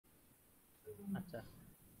আচ্ছা,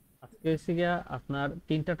 আজকে হচ্ছে গিয়া আপনার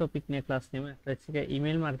তিনটা টপিক নিয়ে ক্লাস নেব। একটা হচ্ছে গিয়া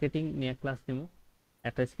ইমেল মার্কেটিং নিয়ে ক্লাস নেব,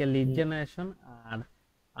 একটা হচ্ছে গিয়া লিড হুম। জেনারেশন, আর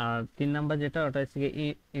আর 3 নাম্বার যেটা ওটা হচ্ছে গিয়া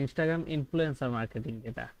ইনস্টাগ্রাম ইনফ্লুয়েন্সার মার্কেটিং,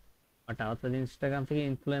 যেটা ওটা অর্থাৎ ইনস্টাগ্রাম থেকে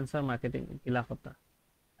ইনফ্লুয়েন্সার মার্কেটিং কিলা হতা।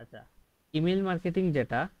 আচ্ছা, ইমেল মার্কেটিং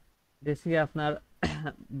যেটা হচ্ছে গিয়া আপনার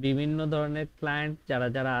বিভিন্ন ধরনের ক্লায়েন্ট যারা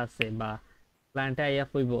যারা আছে বা ক্লায়েন্টে আইয়া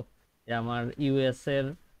কইব যে আমার ইউএস এর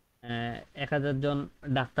 1,000 জন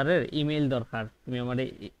ডাক্তারের ইমেল দরকার, তুমি আমার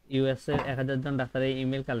ইউএস এর 1,000 জন ডাক্তারের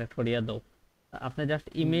ইমেল কালেক্ট করিয়া দাও। আপনি জাস্ট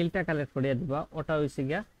হুম। ইমেলটা কালেক্ট করিয়া দিবা, ওটা হইছে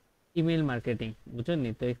গিয়া ইমেল মার্কেটিং। বুঝছেন নি?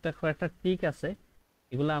 তো একটা কয়েকটা ট্রিক আছে,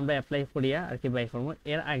 এগুলো আমরা অ্যাপ্লাই করিয়া আর কি বাই করবো।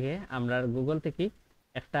 এর আগে আমরা গুগল থেকে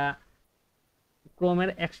একটা ক্রোমের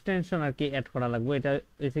এক্সটেনশন আর কি অ্যাড করা লাগবে, এটা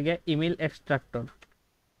হইছে গিয়া ইমেল এক্সট্রাক্টর।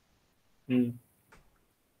 হুম।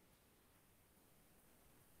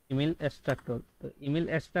 ইমেল এক্সট্রাক্টর, তো ইমেল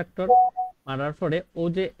এক্সট্রাক্টর মারার পরে ও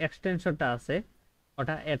যে এক্সটেনশনটা আছে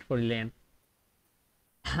ওটা অ্যাড করিলেন।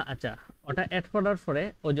 আচ্ছা, ওটা অ্যাড করার পরে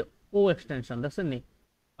ওই যে ও এক্সটেনশন দেখছেন নি,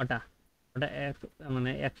 ওটা ওটা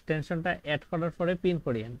মানে এক্সটেনশনটা অ্যাড করার পরে পিন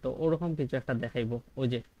করিয়েন, তো ওরকম কিছু একটা দেখাইবো ওই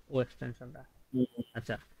যে ও এক্সটেনশনটা। হুম।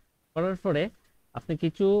 আচ্ছা, করার পরে আপনি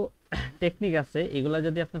কিছু টেকনিক আছে, এগুলা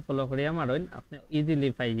যদি আপনি ফলো করিয়া মারেন আপনি ইজিলি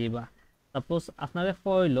পাই যাইবা। সাপোজ আপনারা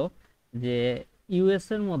কইলো যে ইউএস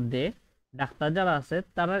এর মধ্যে ডাক্তার যারা আছে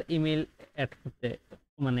তারা ইমেল অ্যাড করতে,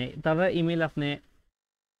 মানে তারা ইমেল আপনি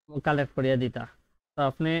কালেক্ট করিয়া দিতা। তো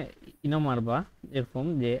আপনি ইনো মারবা এরকম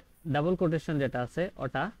যে ডাবল কোটেশন যেটা আছে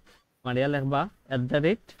ওটা মারিয়া লিখবা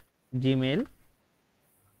 @gmail.com।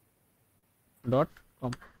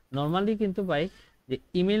 নর্মালি কিন্তু ভাই যে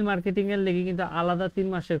ইমেল মার্কেটিং এর লেগে কিন্তু আলাদা 3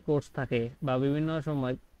 মাসের কোর্স থাকে বা বিভিন্ন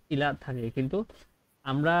সময় ইলা থাকে, কিন্তু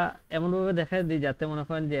আমরা এমনভাবে দেখাই দিই যাতে মনে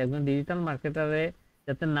করেন যে একজন ডিজিটাল মার্কেটারে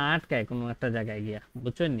যাতে না আটকায় কোনো একটা জায়গায় গিয়া।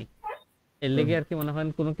 বুঝছেন নি? এর লেগে হুম। আর কি মনে করেন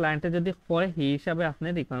কোনো ক্লায়েন্টে যদি কয় সেই হিসাবে আপনি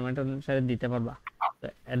রিকোয়ারমেন্ট অনুসারে দিতে পারবা। তো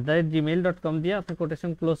 @gmail.com দিয়ে আপনি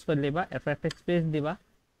কোটেশন ক্লোজ করে দিবা, এরপর একটা স্পেস দিবা,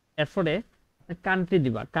 এরপরে কান্ট্রি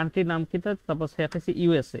দিবা। কান্ট্রির নাম কি? সাপোজ সে আছে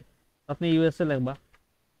ইউএসএ, আপনি ইউএসএ লিখবা।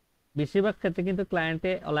 বেশিরভাগ ক্ষেত্রে কিন্তু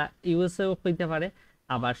ক্লায়েন্টে ওলা ইউএসএ ও হইতে পারে,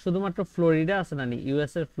 আবার শুধুমাত্র ফ্লোরিডা আছে না নি,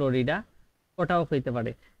 ইউএস এর ফ্লোরিডা, ওটাও হইতে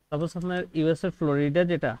পারে। সাপোজ আপনার ইউএস এর ফ্লোরিডা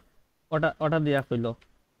যেটা, ওটা ওটা দেওয়া হইলো।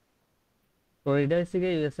 ফ্লোরিডা হচ্ছে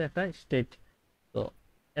গিয়ে ইউএস এর একটা স্টেট। তো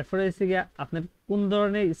এরপরে হচ্ছে গিয়ে আপনার কোন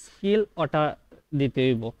ধরনের স্কিল ওটা দিতে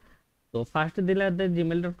হইব। তো ফার্স্ট দিলে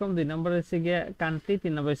gmail.com, 2 নম্বর হচ্ছে গিয়ে কান্ট্রি,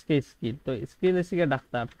 3 নম্বর হচ্ছে স্কিল। তো স্কিল হচ্ছে গিয়ে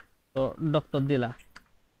ডাক্তার, তো ডক্টর দিলা।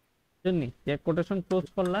 বুঝলি যে কোটেশন ক্লোজ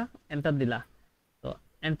করলা, এন্টার দিলা। তো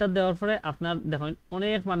এন্টার দেওয়ার পরে আপনার দেখুন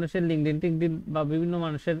অনেক মানুষের লিঙ্কডইন টিঙ্কডিন বা বিভিন্ন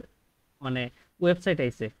মানুষের মানে ওয়েবসাইট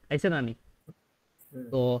আইছে আইছে না নি। হুম।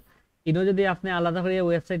 তো ইনো যদি আপনি আলাদা করে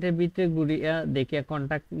ওয়েবসাইটের ভিতরে ঘুরিয়া দেখিয়া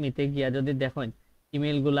কন্টাক্ট নিতে গিয়া যদি দেখেন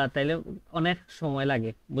ইমেল গুলা, তাইলে অনেক সময়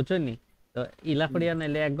লাগে। বুঝছেন নি? তো ইলা হুম। করিয়া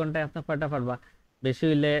নাইলে 1 ঘন্টায় আপনি কয়টা পারবা? বেশি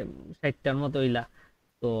হইলে 60টার মতো হইলা।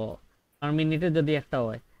 তো পার মিনিটে যদি একটা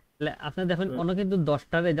হয়, তাহলে আপনি দেখেন হুম। অন্য কিন্তু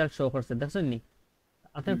 10টা রেজাল্ট শো করছে, দেখছেন নি?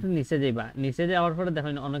 আপনি হুম। একটু নিচে যাইবা, নিচে যাওয়ার পরে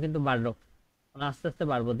দেখেন অন্য কিন্তু বাড়লো, আস্তে আস্তে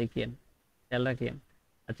বাড়বো দেখিয়েন, খেয়াল রাখিয়েন।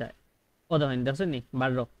 আচ্ছা, ও দেখেন দেখছেন নি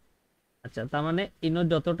বাড়লো। আচ্ছা, তার মানে ইনো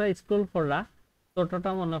যতটা স্ক্রল করা ততটা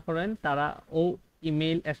মনে করেন তারা ও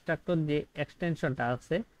ইমেইল এক্সট্রাক্টর যে এক্সটেনশনটা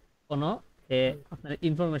আছে কোনো আপনার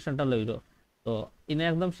ইনফরমেশনটা লইল। তো ইনো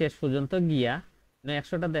একদম শেষ পর্যন্ত গিয়া ইনো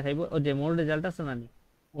 100টা দেখাইবো, ও যে মোর রেজাল্ট আছে না নি,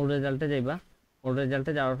 মোর রেজাল্টে যাইবা। মোর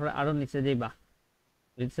রেজাল্টে যাওয়ার পরে আরো নিচে যাইবা,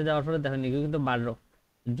 নিচে যাওয়ার পরে দেখেন ইগু কিন্তু বাড়লো।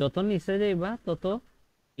 যত নিচে যাইবা তত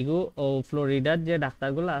ইগু ও ফ্লোরিডার যে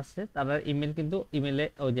ডাক্তারগুলো আছে তারা ইমেল কিন্তু ইমেলে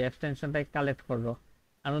ওই যে এক্সটেনশনটা কালেক্ট করলো,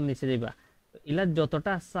 আরো নিচে যাইবা। তো ইলা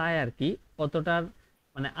যতটা চায় আর কি অতটার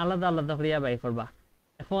মানে আলাদা আলাদা করিয়া বাই করবা।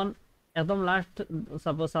 এখন একদম লাস্ট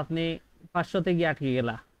সাপোজ আপনি 500-তে গিয়ে আটকে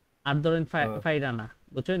গেলা, আর ধরেন হ্যাঁ। ফাইরা না।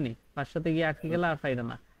 বুঝছেন নি? 500-তে গিয়ে আটকে গেলা আর ফাইরা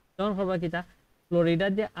না, তখন করবা কিটা?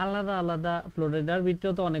 ফ্লোরিডার যে আলাদা আলাদা, ফ্লোরিডার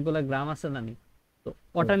ভিতরেও তো অনেকগুলো গ্রাম আছে না নি, তো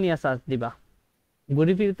হুম। ওটা নিয়ে সার্চ দিবা।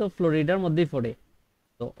 ঘুরি ফিরি তো ফ্লোরিডার মধ্যেই পড়ে।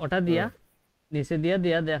 তো ওটা দিয়া হুম। নিচে দিয়া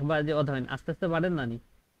দিয়া দেখবা যে অধীন আস্তে আস্তে বাড়েন না নি।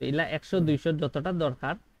 তো এলা 100 200 যতটা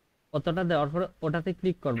দরকার অতটা দেওয়ার পরে ওটাতে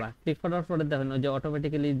ক্লিক করবা। ক্লিক করার পরে দেখেন ওই যে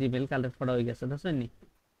অটোমেটিক্যালি জিমেল কালেক্ট করা হয়ে গেছে, বুঝছেন নি?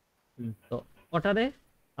 হুম। তো ওটারে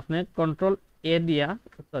আপনি কন্ট্রোল এ দিয়া,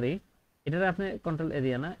 সরি, এটারে আপনি কন্ট্রোল এ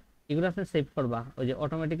দিয়া না, এগুলো আপনি সেভ করবা। ওই যে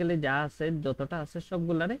অটোমেটিক্যালি যা আছে যতটা আছে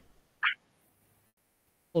সবগুলারে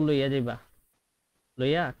ও লইয়া যাইবা,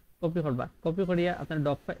 লইয়া কপি করবা। কপি করিয়া আপনার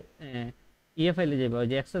ডক ইয়ে ফাইলে যাইবা, ওই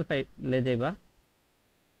যে এক্সেল ফাইলে যাইবা,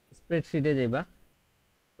 স্প্রেডশিটে যাইবা।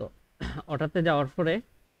 তো ওটাতে যাওয়ার পরে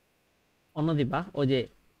অন্য দিবা, ওই যে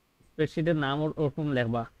স্প্রেডশিটের নাম ওরকম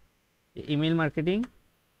লিখবা, ইমেল মার্কেটিং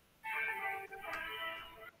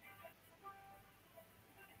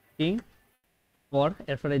লুকিং ফর,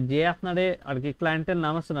 এরপরে যে আপনারে আর কি ক্লায়েন্টের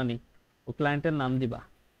নাম আছে না নি, ও ক্লায়েন্টের নাম দিবা।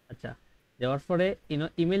 আচ্ছা, দেওয়ার পরে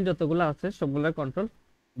ইমেল যতগুলো আছে সবগুলোর কন্ট্রোল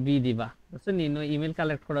বি দিবা, বুঝছেন? ইমেল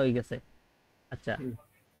কালেক্ট করা হয়ে গেছে। আচ্ছা,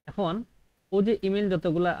 এখন ও যে ইমেল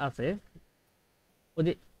যতগুলো আছে, ও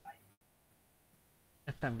যে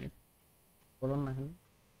একটা মিনিট বলুন না কেন।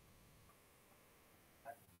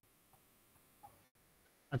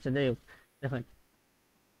 আচ্ছা, যাই হোক, দেখেন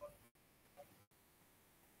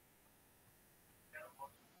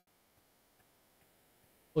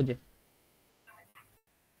ও যে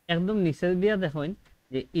একদম নিচে দিয়া দেখেন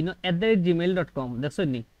যে @gmail.com দেখছেন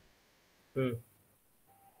নি?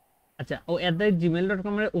 আচ্ছা, ও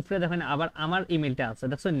 @gmail.com এর উপরে দেখেন আবার আমার ইমেলটা আছে,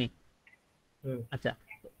 দেখছেন নি? আচ্ছা,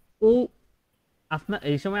 ও আপনার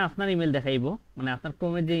এই সময় আপনার ইমেল দেখাইবো, মানে আপনার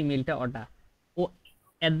ক্রোমের যে ইমেলটা ওটা, ও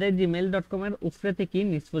 @gmail.com এর উপরে থেকে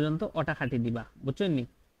নিচ পর্যন্ত ওটা খাটি দিবা, বুঝছেন নি?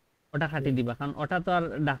 ওটা খাটি দিবা, কারণ ওটা তো আর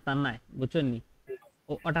ডাক্তার নাই, বুঝছেন নি?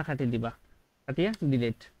 ও ওটা খাটি দিবা, খাটিয়া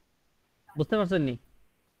ডিলিট, বুঝতে পারছেন নি?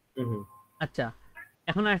 আচ্ছা,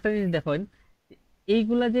 এখন একটা জিনিস দেখেন,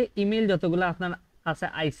 এইগুলা যে ইমেল যতগুলা আপনার কাছে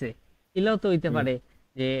আইছে, এগুলাও তো হইতে পারে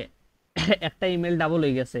যে একটা ইমেল ডাবল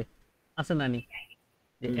হয়ে গেছে, আছে না নি?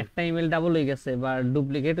 যে একটা ইমেল ডাবল হয়ে গেছে বা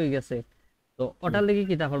ডুপ্লিকেট হয়ে গেছে। তো ওটার লাগি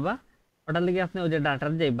কিটা করবা, ওটার লাগি আপনি ওই যে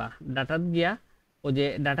ডাটার যাইবা, ডাটার গিয়া ওই যে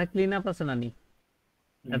ডাটা ক্লিন আপ আছে না নি,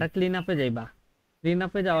 ডাটা ক্লিন আপে যাইবা। ক্লিন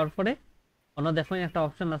আপে যাওয়ার পরে অন্য দেখুন একটা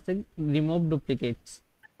অপশন আছে রিমুভ ডুপ্লিকেটস,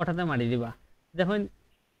 ওটাতে মারি দিবা। দেখুন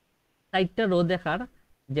 4টা রো দেখার,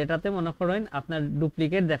 যেটাতে মনে করেন আপনার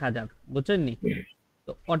ডুপ্লিকেট দেখা যাক, বুঝছেন নি?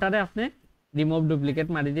 তো ওটারে আপনি রিমুভ ডুপ্লিকেট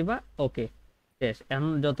মারি দিবা, ওকে, শেষ।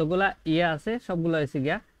 এখন যতগুলা ইয়ে আছে সবগুলো হয়েছে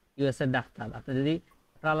গিয়া ইউএস এর ডাক্তার। আপনি যদি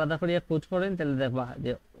আলাদা করে খোঁজ করেন তাহলে দেখবা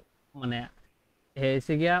যে মানে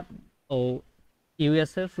হয়েছে গিয়া ও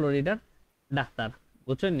ইউএস এর ফ্লোরিডার ডাক্তার,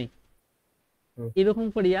 বুঝছেন নি? এরকম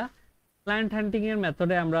করিয়া ক্লায়েন্ট হান্টিং এর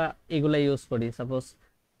মেথডে আমরা এগুলা ইউজ করি। সাপোজ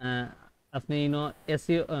আপনি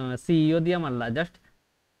এসইও সিইও দিয়া মারলা, জাস্ট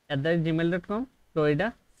 @gmail.com ফ্লোরিডা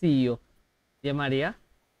সিইও দিয়ে মারিয়া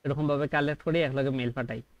এরকম ভাবে কালেক্ট করে একলগে মেল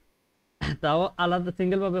পাঠাই। তাও আলাদা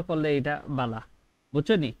সিঙ্গেল ভাবে করলে এটা বালা,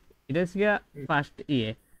 বুঝছো নি? এটা হচ্ছে গিয়া ফার্স্ট ইয়ে।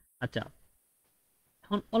 আচ্ছা,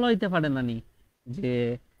 এখন অলা হইতে পারে না নি যে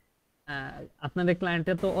আপনাদের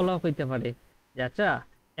ক্লায়েন্টে তো অলা হইতে পারে যে আচ্ছা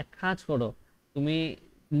এক কাজ করো, তুমি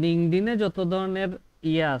লিঙ্কডইনে যত ধরনের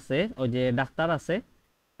ইয়ে আছে, ওই যে ডাক্তার আছে,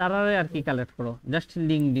 তারারে আর কি কালেক্ট করো জাস্ট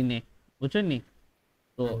লিঙ্কডইনে, বুঝছেন নি?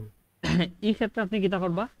 তো এই ক্ষেত্রে আপনি কিটা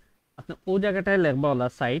করবা, আপনি ওই জায়গাটায় লিখবা হলা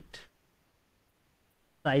সাইট,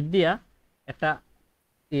 সাইট দিয়া একটা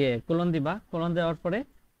ইয়ে কোলন দিবা, কোলন দেওয়ার পরে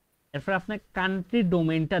এরপর আপনি কান্ট্রি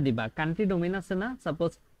ডোমেইনটা দিবা। কান্ট্রি ডোমেইন আছে না,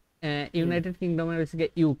 সাপোজ ইউনাইটেড কিংডমের হচ্ছে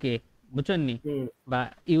ইউকে, বুঝছেন নি? বা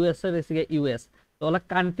ইউএস এর হচ্ছে ইউএস, তো ওলা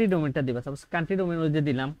কান্ট্রি ডোমেইনটা দিবা। সাপোজ কান্ট্রি ডোমেইন ওই যে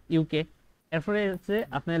দিলাম ইউকে, এরপরে হচ্ছে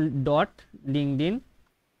আপনার ডট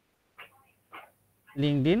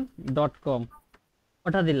linkedin.com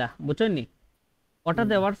ওটা দিলা, বুঝছেন নি? ওটা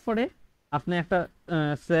দেওয়ার পরে আপনি একটা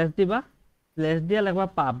স্ল্যাশ দিবা, স্ল্যাশ দিয়া লিখবা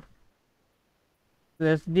পাব,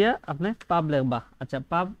 স্ল্যাশ দিয়া আপনি পাব লিখবা। আচ্ছা,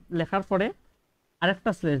 পাব লেখার পরে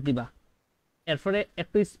আরেকটা স্ল্যাশ দিবা, এরপরে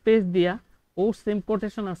একটু স্পেস দিয়া ও সেম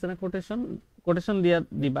কোটেশন আছে না, কোটেশন দিয়া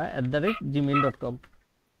দিবা @gmail.com।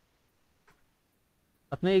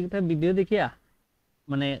 আপনি একটা ভিডিও দেখিয়া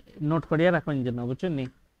মানে নোট করিয়া রাখবেন জন্য, বুঝছেন নি?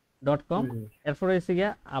 .com, এরপরে এসে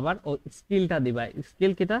গিয়া আবার ও স্কিলটা দিবা।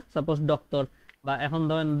 স্কিল কিটা, সাপোজ ডক্টর, বা এখন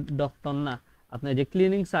ধরেন ডক্টর না, আপনি যে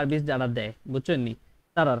ক্লিনিং সার্ভিস যারা দেয়, বুঝছেন নি?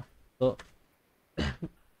 তারার তো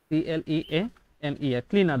CLEANE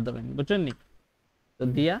ক্লিনার দেবেন, বুঝছেন নি? তো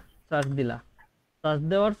দিয়া সার্চ দিলা, সার্চ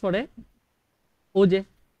দেওয়ার পরে ও যে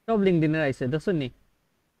সব লিঙ্কডইনের আইছে, দেখছেন নি?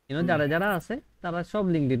 যারা যারা আছে তারা সব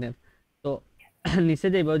লিঙ্কডইনের। তো নিচে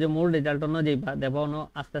যাইবা, ওই যে মোর রেজাল্ট অন্য যাইবা, দেবা অন্য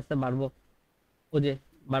আস্তে আস্তে বাড়বো, ও যে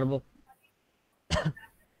বাড়বো।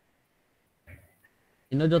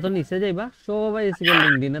 যত নিচে যাইবা সবাই এসে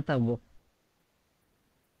লিঙ্কডইনে থাকবো।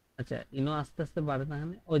 আচ্ছা, আস্তে আস্তে বাড়ে না,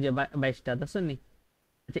 ওই যে 22টা, দেখছেন নি?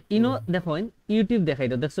 আচ্ছা, দেখেন ইউটিউব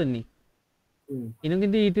দেখাইতো, দেখছেন নি?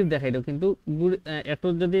 কিন্তু ইউটিউব দেখাইতো, কিন্তু একটু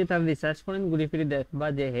যদি তার রিসার্চ করেন ঘুরে ফিরে দেখবা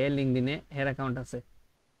যে হে লিঙ্কডইনে হের অ্যাকাউন্ট আছে,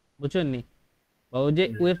 বুঝছেন নি? বা ওই যে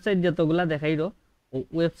ওয়েবসাইট যতগুলা দেখাইলো, ও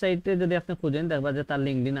ওয়েবসাইটে যদি আপনি খুঁজেন দেখবা যে তার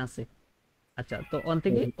লিঙ্কডইন আছে। আচ্ছা, তো অন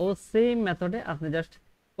থেকে ও সেম মেথডে আপনি জাস্ট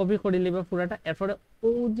কপি করে লিবা পুরাটা, এরপরে ও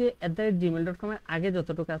যে @gmail.com এর আগে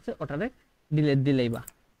যতটুকু আছে ওটারে ডিলিট দিলেইবা,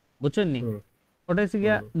 বুঝছেন নি? ওটা হচ্ছে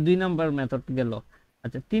গিয়া 2 নাম্বার মেথড গেল।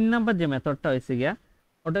 আচ্ছা, 3 নাম্বার যে মেথডটা হইছে গিয়া,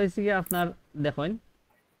 ওটা হইছে গিয়া আপনার দেখেন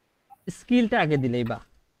স্কিলটা আগে দিলেইবা।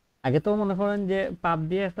 আগে তো মনে করেন যে পাব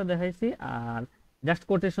দিয়ে একটা দেখাইছি আর জাস্ট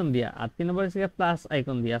কোটেশন দিয়া, আর 3 নাম্বার হইছে গিয়া প্লাস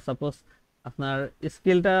আইকন দিয়া। সাপোজ আপনার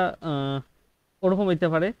স্কিলটা ওরকম হইতে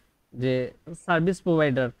পারে যে সার্ভিস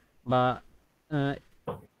প্রোভাইডার বা আহ,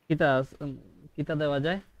 কিতা কিতা দেওয়া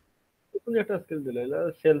যায়, তুমি একটা স্কিল দিলে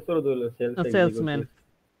সেলসর দিলে সেলস সেলসম্যান, এক্সিকিউটিভ।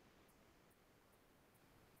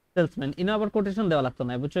 সেলসম্যান ইনো আবার কোটেশন দেওয়া লাগতো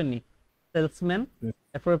না, বুঝছেন নি? সেলসম্যান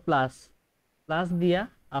এরপরে প্লাস, প্লাস দিয়া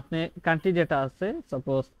আপনি কান্ট্রি যেটা আছে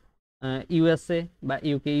সাপোজ ইউএসএ বা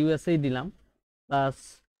ইউকে, ইউএসএ দিলাম, প্লাস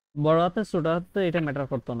বড় হাতে ছোট হাতে এটা ম্যাটার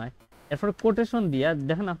করতো না। এরপরে কোটেশন দিয়া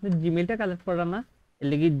দেখেন আপনি জিমেলটা কালেক্ট করা না, এর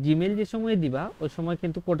লাগি জিমেল যে সময় দিবা ওই সময়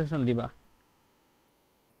কিন্তু কোটেশন দিবা।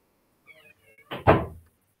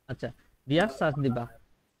 আচ্ছা, দিয়া সার্চ দিবা,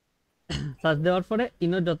 সার্চ দেওয়ার পরে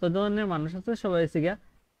ইনো যত ধরনের মানুষ আছে সবাই হচ্ছে গিয়া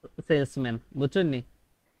সেলসম্যান, বুঝছেন নি?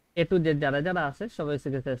 এ টু জেড যারা যারা আছে সবাই হচ্ছে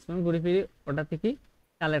গিয়া সেলসম্যান, ঘুরে ফিরে ওটা থেকে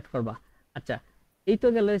কালেক্ট করবা। আচ্ছা, এই তো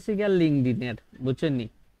গেল হচ্ছে গিয়া লিঙ্কডিনের, বুঝছেন নি?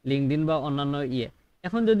 লিঙ্কডিন বা অন্যান্য ইয়ে।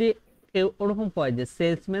 এখন যদি কেউ ওরকম কয় যে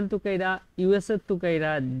সেলসম্যান তুকাইরা ইউএসএ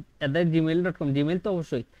তুকাইরা @gmail.com, জিমেল তো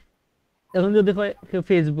অবশ্যই। এখন যদি হয় কেউ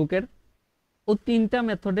ফেসবুকের, ও তিনটা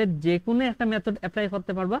মেথডের যে কোনো একটা মেথড অ্যাপ্লাই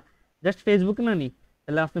করতে পারবা, জাস্ট ফেসবুক না নি,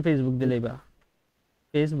 তাহলে আপনি ফেসবুক দিলেইবা,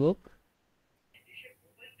 ফেসবুক,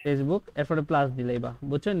 ফেসবুক এরপরে প্লাস দিলেইবা,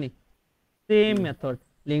 বুঝছেন নি? Same method.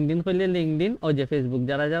 লিঙ্কডইন করলে লিঙ্কডইন, ও যে ফেসবুক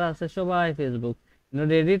যারা যারা আছে সবাই ফেসবুক।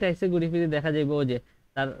 রেডিট আইসে ঘুরে ফিরে দেখা যাবে ও যে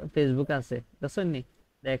তার ফেসবুক আছে, বুঝছেন নি?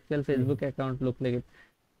 অ্যাকচুয়াল ফেসবুক অ্যাকাউন্ট লুক লাগে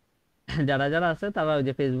যারা যারা আছে তারা ওই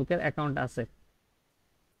যে ফেসবুকের অ্যাকাউন্ট আছে।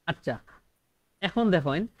 আচ্ছা, এখন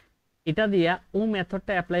দেখেন এটা দিয়া ও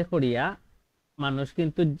মেথডটা অ্যাপ্লাই করিয়া মানুষ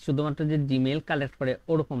কিন্তু শুধুমাত্র যে জিমেল কালেক্ট করে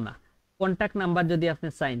ওরকম না, কন্টাক্ট নাম্বার যদি আপনি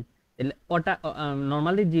চাইন তাহলে ওটা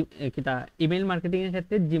নর্মালি কিটা ইমেল মার্কেটিং এর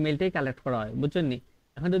ক্ষেত্রে জিমেলটাই কালেক্ট করা হয়, বুঝছেন নি?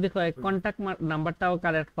 এখন যদি কয় কন্টাক্ট নাম্বারটাও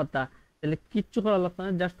কালেক্ট করতা, তাহলে কিচ্ছু করা লাগতো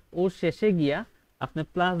না, জাস্ট ও শেষে গিয়া আপনি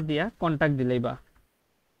প্লাস দিয়া কন্টাক্ট দিলেই বা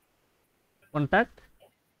কন্টাক্ট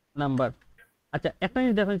নাম্বার। আচ্ছা, একটা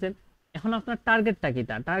জিনিস দেখেন, এখন আপনার টার্গেটটা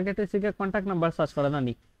কিটা? টার্গেট হচ্ছে গিয়ে কন্টাক্ট নাম্বার সার্চ করা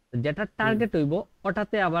জানি, যেটা টার্গেট হইব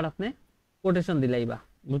ওটাতে আবার আপনি কোটেশন দিলাইবা,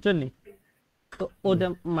 বুঝছেন নি? তো ও যে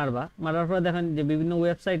মারবা, মারার পরে দেখেন যে বিভিন্ন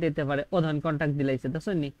ওয়েবসাইট হইতে পারে ও ধরেন কন্টাক্ট দিলাইছে,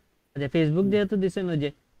 দেখছেন নি? আচ্ছা, ফেসবুক যেহেতু দিছেন ওই যে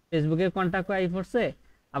ফেসবুকের কন্টাক্ট আই পড়ছে,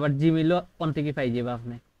 আবার জিমেইলও অন থেকে পাই যাবে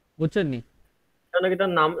আপনি, বুঝছেন নি? কারণ কি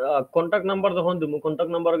তার নাম কন্টাক্ট নাম্বার যখন দিমু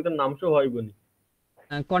কন্টাক্ট নাম্বার একটা নাম শো হইবনি।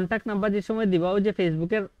 কন্টাক্ট নাম্বার যে সময় দিবা ওই যে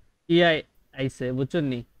ফেসবুকের ইআই আইছে, বুঝছেন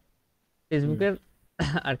নি? ফেসবুকের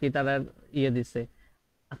আর কি তারা ইয়ে দিছে,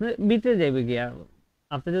 আপনি বিটে যাইবে গিয়া,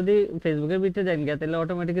 আপনি যদি ফেসবুকের বিটে যান গিয়া তাহলে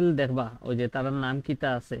অটোমেটিক্যালি দেখবা ওই যে তার নাম কিটা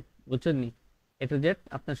আছে, বুঝছেন নি? এ টু জেড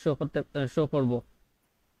আপনার শো করতে, শো করব,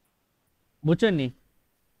 বুঝছেন নি?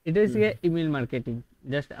 এটা হচ্ছে ইমেল মার্কেটিং।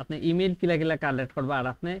 জাস্ট আপনি ইমেল কিলা কিলা কালেক্ট করবা আর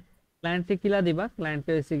আপনি ক্লায়েন্টকে কিলা দিবা,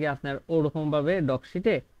 ক্লায়েন্টকে হচ্ছে গিয়ে আপনার ওরকম ভাবে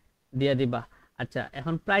ডকশিটে দিয়ে দিবা। আচ্ছা,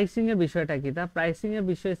 এখন প্রাইসিং এর বিষয়টা কি? তা প্রাইসিং এর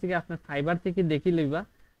বিষয় হচ্ছে কি আপনার ফাইবার থেকে দেখি লইবা।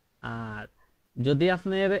 আর যদি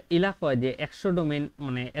আপনার ইলাক হয় যে 100 ডোমেইন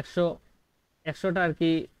মানে 100টা আর কি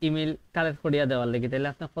ইমেল কালেক্ট করিয়া দেওয়ার লাগি, তাহলে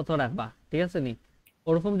আপনি কত রাখবা, ঠিক আছে নি?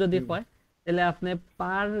 ওরকম যদি হয় তাহলে আপনি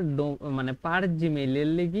পার মানে পার জিমেইলের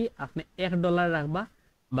লাগি আপনি $1 রাখবা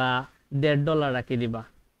বা $1.5 রাখি দিবা।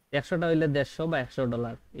 100টা হইলে 150 বা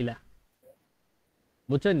 $100 ইলা,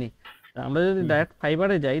 বুঝছেন নি? তা আমরা যদি ডাইরেক্ট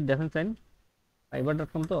ফাইবারে যাই, দেখেন চাইন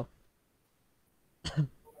fiverr.com, তো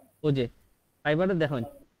ও যে ফাইবারে দেখুন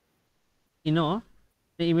ইনো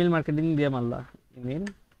ইমেল মার্কেটিং দিয়ে মারলা, ইমেল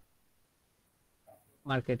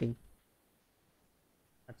মার্কেটিং।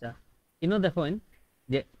 আচ্ছা, ইনো দেখুন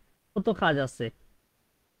যে কত কাজ আছে,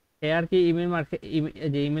 এ আর কি ইমেল মার্কেট,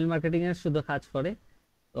 যে ইমেল মার্কেটিং এর শুধু কাজ করে।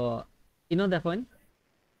 তো ইনো দেখুন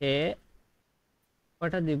এ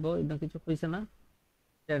কয়টা দিব, ইনো কিছু কইছে না,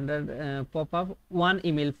 standard pop up one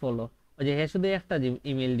email follow, ওই যে হে শুধু একটা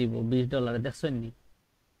ইমেল দিব $20, দেখছেন নি?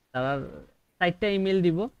 তার 4টা ইমেল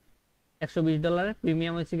দিব $120,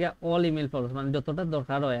 প্রিমিয়াম হচ্ছে গিয়ে অল ইমেল ফলো, মানে যতটা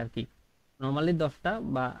দরকার হয় আর কি, নর্মালি 10টা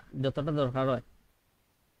বা যতটা দরকার হয়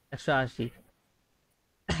 180।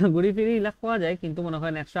 ঘুরি ফিরি ইলাক পাওয়া যায়, কিন্তু মনে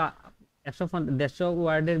করেন 100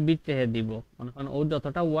 ওয়ার্ডের বিট রেখে দিব, মনে করেন ও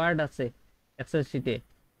যতটা ওয়ার্ড আছে এক্সেল শিটে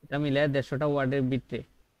এটা মিলে 150টা ওয়ার্ডের বিট রে,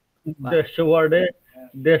 150 ওয়ার্ডে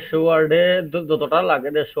 150 ওয়ার্ডে যতটা লাগে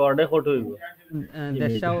 150 ওয়ার্ডে কত হইব?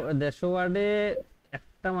 150 ওয়ার্ডে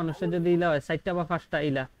একটা মানুষের যদি ইলা হয় 4টা বা 5টা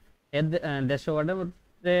ইলা, এর 150 ওয়ার্ডের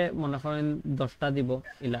মধ্যে মনে করেন 10টা দিব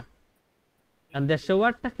ইলা। আর 150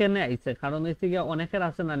 ওয়ার্ডটা কেন আইছে, কারণ হচ্ছে গিয়ে অনেকের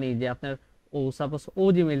আছে না নি যে আপনার ও সাপোজ ও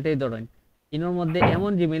জিমেলটাই ধরেন, ইনোর মধ্যে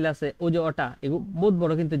এমন জিমেল আছে ও যে ওটা এগুলো বহুত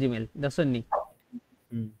বড় কিন্তু জিমেল, দেখছেন নি?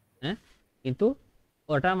 হ্যাঁ, কিন্তু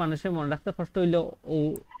ওটা মানুষের মনে রাখতে কষ্ট হইলো, ও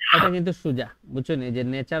এটা কিন্তু সোজা, বুঝছেন, যে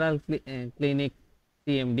ন্যাচারাল ক্লিনিক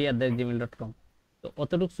cmd@gmail.com, তো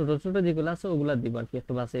অতটুকু ছোট ছোট যেগুলো আছে ওগুলা দিব আর কি,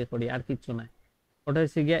 একটু বাছাই করি, আর কিছু নাই। ওটা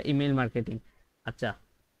হচ্ছে গিয়া ইমেল মার্কেটিং। আচ্ছা,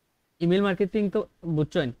 ইমেল মার্কেটিং তো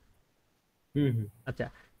বুঝছেন। আচ্ছা,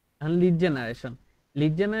 এখন লিড জেনারেশন।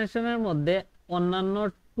 লিড জেনারেশনের মধ্যে অন্যান্য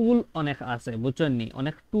টুল অনেক আছে, বুঝছেন নি,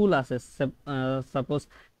 অনেক টুল আছে। সাপোজ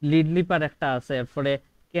লিড লিপার একটা আছে, এরপরে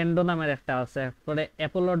ক্যান্ডো নামের একটা আছে, এরপরে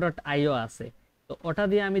apollo.io আছে। তো ওটা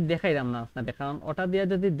দিয়ে আমি দেখাইলাম না আপনাদের, কারণ ওটা দিয়ে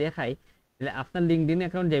যদি দেখাই তাহলে আপনার লিঙ্কডইন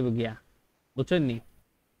অ্যাকাউন্ট যাইব গিয়া, বুঝছেন নি।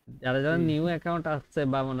 যারা যারা নিউ অ্যাকাউন্ট আছে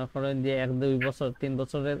বা মনে করেন যে 1-2 বছর 3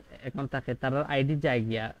 বছরের অ্যাকাউন্ট থাকে, তারা আইডি যায়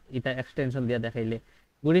গিয়া এটা এক্সটেনশন দিয়ে দেখাইলে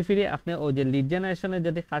ঘুরে ফিরে আপনি ওই যে লিড জেনারেশনে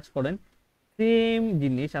যদি কাজ করেন, সেম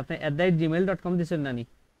জিনিস আপনি @gmail.com দিছেন নানি,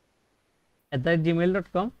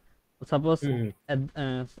 @gmail.com সাপোজ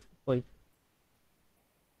ওই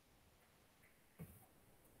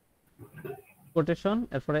কোটেশন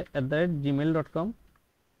এরপরে @gmail.com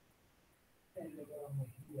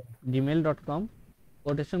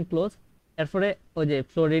কোটেশন ক্লোজ, এরপরে ওই যে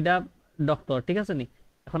ফ্লোরিডা ডক্টর, ঠিক আছে নি।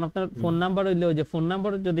 এখন আপনার ফোন নাম্বার হইলে ওই যে ফোন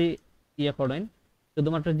নাম্বার যদি ইয়ে করেন,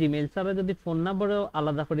 শুধুমাত্র জিমেইল ছাড়া যদি ফোন নাম্বারও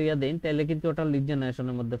আলাদা করে দেন, তাহলে কিন্তু ওটা লিড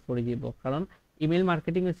জেনারেশনের মধ্যে পড়ে যাব। কারণ ইমেল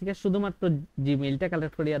মার্কেটিং হচ্ছে কি শুধুমাত্র জিমেইলটা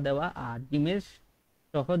কালেক্ট করিয়া দেওয়া, আর জিমেইল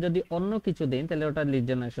সহ যদি অন্য কিছু দেন তাহলে ওটা লিড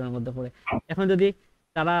জেনারেশনের মধ্যে পড়ে। এখন যদি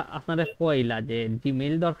তারা আপনাদের কইলা যে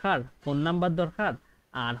জিমেইল দরকার, ফোন নাম্বার দরকার,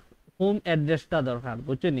 আর হোম অ্যাড্রেসটা দরকার,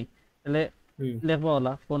 বুঝছেন, তাহলে লিখবো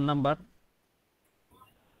ওলা ফোন নাম্বার,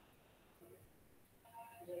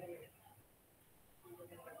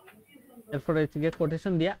 এরপরে হচ্ছে গিয়ে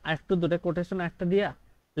কোটেশন দিয়া আর একটু দূরে কোটেশন একটা দিয়া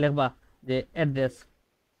লিখবা যে অ্যাড্রেস,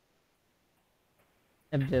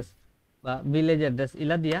 অ্যাড্রেস বা ভিলেজ অ্যাড্রেস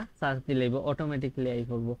ইলা দিয়া সার্চ দিলেইব, অটোমেটিক্যালি আই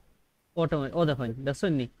করবো। অটোমেটিক ও দেখুন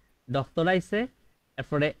দেখছেন নি, ডক্টর আইছে,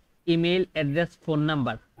 এরপরে email address phone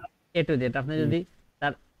number A to Z. আপনি যদি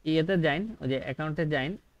তার ইয়েতে যান, ওই যে অ্যাকাউন্টে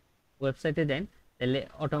যান, ওয়েবসাইটে যান, তাহলে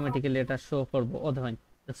অটোমেটিক্যালি এটা শো করবো। ও দেখুন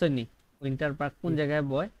দেখছেন নি, উইন্টার পার্ক কোন জায়গায়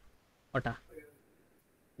বয়, ওটা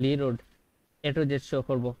লি road, A to Z show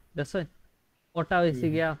করবো, দেখছেন। ওটা হয়েছে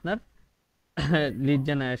গিয়ে আপনার লিড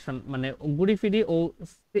জেনারেশন, মানে ঘুরি ফিরি ও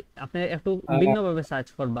আপনি একটু ভিন্ন ভাবে সার্চ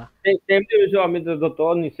করবা। সেম জিনিস আমি যত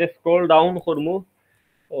নিচে স্ক্রল ডাউন করমু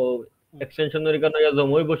ও এক্সটেনশনের কারণে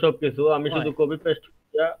জমই সব কিছু আমি শুধু কপি পেস্ট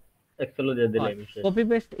করিয়া এক্সেলে দিয়ে দিলাম। কপি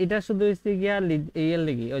পেস্ট এটা শুধু হইছে গিয়া লিড এর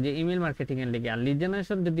লাগি, ওই যে ইমেল মার্কেটিং এর লাগি। আর লিড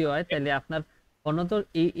জেনারেশন যদি হয় তাহলে আপনার অন্য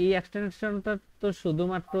এই এক্সটেনশনটা তো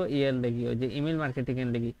শুধুমাত্র এর লাগি, ওই যে ইমেল মার্কেটিং এর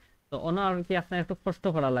লাগি। তো অন্য আর কি আপনার একটু কষ্ট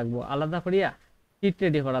করা লাগবে, আলাদা করিয়া শিট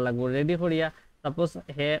রেডি করা লাগবে, রেডি করিয়া সাপোজ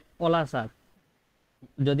হে ওলা স্যার,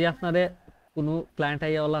 যদি আপনারে কোনো ক্লায়েন্ট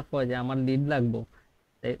আইয়া ওলা কয় যে আমার লিড লাগবো,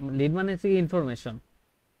 লিড মানে হচ্ছে ইনফরমেশন।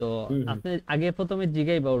 তো আপনি আগে প্রথমে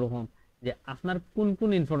জিগাইবা ওরকম যে আপনার কোন কোন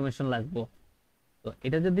ইনফরমেশন লাগবো। তো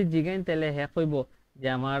এটা যদি জিগাইন তাহলে হ্যাঁ কইব যে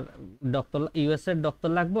আমার ডক্টর ইউএস এর ডক্টর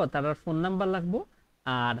লাগবো, তার ফোন নাম্বার লাগবো,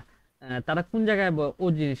 আর তারা কোন জায়গায় ও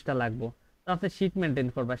জিনিসটা লাগবো। তো আপনি শীট মেনটেন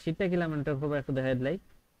করবা, শীটটা কিলা মেনটেন করবা একটু দেখাই দিলাই।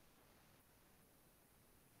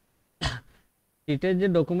 শীটের যে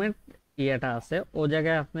ডকুমেন্ট ইয়েটা আছে ও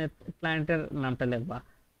জায়গায় আপনি ক্লায়েন্টের নামটা লিখবা,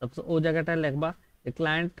 তারপর ও জায়গাটা লিখবা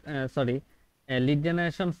client sorry lead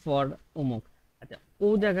generation for অমুক। আচ্ছা, ও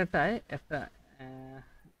জায়গাটায় একটা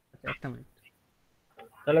আচ্ছা একটা মিনিট,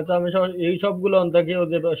 তাহলে তো আমি এই সবগুলো অন্তকে ওই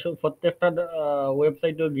যে প্রত্যেকটা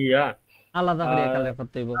ওয়েবসাইটে গিয়া আলাদা করে কালেক্ট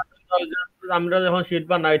করতে হইব। আমরা যখন শীট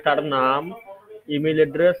বানাই তার নাম, ইমেল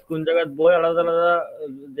অ্যাড্রেস, কোন জায়গায় বই, আলাদা আলাদা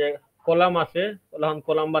যে কলাম আছে,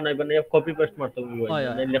 কলাম বানাই বানাই কপি পেস্ট মারতে হবে,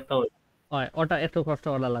 লিখতে হবে। হয়, ওটা একটু কষ্ট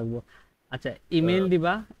করা লাগবে। আচ্ছা, ইমেল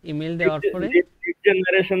দিবা, ইমেল দেওয়ার পরে লিড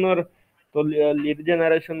জেনারেশনের তো লিড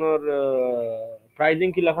জেনারেশনের প্রাইসিং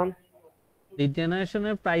কি লাগান? লিড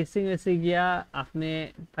জেনারেশনের প্রাইসিং হচ্ছে গিয়া আপনি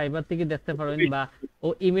ফাইবার থেকে দেখতে পারবেন, বা ও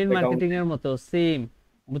ইমেল মার্কেটিং এর মতো সেম,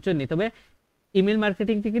 বুঝছেন নি। তবে ইমেল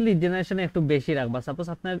মার্কেটিং থেকে লিড জেনারেশনে একটু বেশি রাখবা। সাপোজ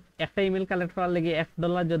আপনার একটা ইমেল কালেক্ট করার লাগি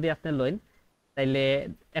 $1 যদি আপনি লইন, তাইলে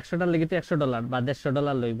 100টার লাগি তো $100 বা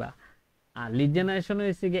 $150 লইবা। আর লিড জেনারেশন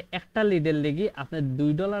হচ্ছে গিয়ে একটা লিডের লাগি আপনি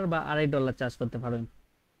 $2 বা $2.50 চার্জ করতে পারবেন,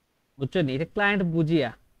 বুঝছেন। এটা ক্লায়েন্ট বুঝিয়া,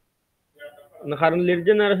 না কারণ লিড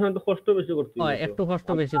জেনারেশন তো কষ্ট বেশি করতে হবে, একটু কষ্ট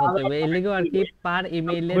বেশি করতে হবে, এর লাগেও আর কি পার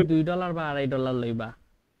ইমেইলে $2 বা $2.50 লইবা।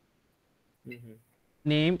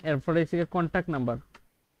 নেম, এরপরে হচ্ছে contact number,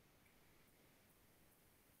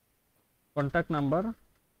 contact number,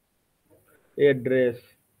 address,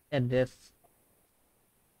 address,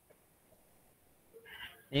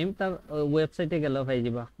 name, তার ওয়েবসাইটে গেলেও পাই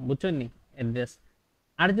যাবা, বুঝছেন নি, অ্যাড্রেস।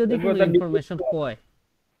 আর যদি কোনো ইনফরমেশন কয়,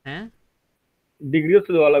 হ্যাঁ ডিগ্রিও তো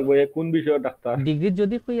দেওয়া লাগবে কোন বিষয়ে ডাক্তার, ডিগ্রি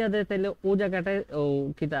যদি কইয়া দেয় তাহলে ও জায়গাটায় ও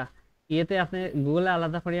কিটা ইয়েতে আপনি গুগলে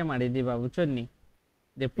আলাদা করিয়া মারি দিবা, বুঝছেন নি,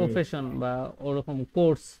 যে প্রফেশন বা ওরকম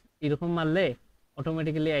কোর্স এরকম মারলে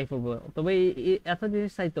অটোমেটিক্যালি আই পড়বো। তবে এত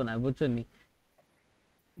জিনিস চাইতো না, বুঝছেন নি?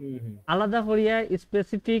 হুম। আলাদা করিয়া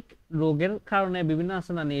স্পেসিফিক রোগের কারণে বিভিন্ন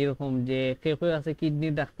আছে না নি, এরকম যে কেউ কেউ আছে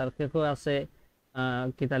কিডনির ডাক্তার, কেউ কেউ আছে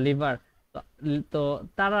কিতা লিভার, তো তো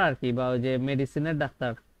তারা আর কি, বা ওই যে মেডিসিনের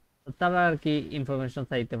ডাক্তার, তো তারা আর কি ইনফরমেশন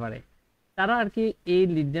চাইতে পারে। তারা আর কি এই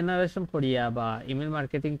লিড জেনারেশন করিয়া বা ইমেল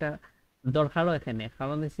মার্কেটিংটা দরকারও এখানে,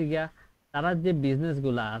 কারণ হচ্ছে গিয়া তারা যে বিজনেস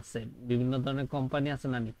গুলা আছে, বিভিন্ন ধরনের কোম্পানি আছে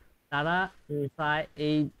না নি, তারা হুম। চায়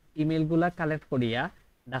এই ইমেল গুলা কালেক্ট করিয়া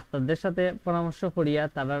ডাক্তারদের সাথে পরামর্শ করিয়া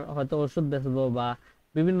তারা হয়তো ওষুধ বেচবো, বা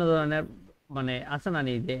বিভিন্ন ধরনের মানে আছে না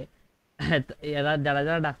নি যে এরা যারা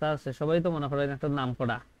যারা ডাক্তার আছে সবাই তো মনে করেন একটা নাম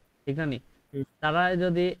করা, ঠিক না নি? হুম। তারা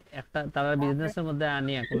যদি একটা তারা বিজনেসের মধ্যে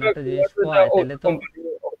আনিয়া কোনো একটা জিনিস পায়, তাহলে তো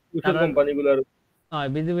ওষুধ তারা কোম্পানিগুলোর।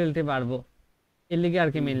 ভিজিবিলিটি বাড়বো। এর লিগে আর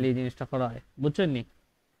কি হুম। মেইনলি এই জিনিসটা করা হয়, বুঝছেন নি?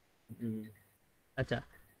 হুম। আচ্ছা,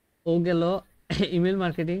 ও গেল ইমেল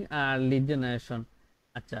মার্কেটিং আর লিড জেনারেশন।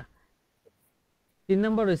 আচ্ছা, 3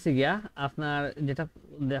 নম্বর হচ্ছে গিয়া আপনার যেটা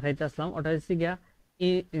দেখাইতেছিলাম, ওটা হচ্ছে গিয়া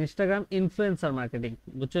ইনস্টাগ্রাম ইনফ্লুয়েন্সার মার্কেটিং,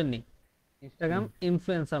 বুঝছেন নি? ইনস্টাগ্রাম হুম।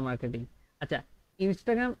 Influencer marketing. আচ্ছা,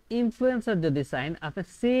 ইনস্টাগ্রাম ইনফ্লুয়েন্সার যদি চাইন আপনি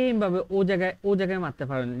সেম ভাবে ও জায়গায় মারতে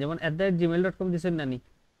পারেন, যেমন @gmail.com দিছেন না নি,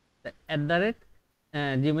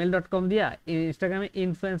 @gmail.com দিয়া ইনস্টাগ্রামে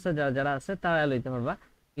ইনফ্লুয়েন্সার যারা যারা আছে তারা লইতে পারবা।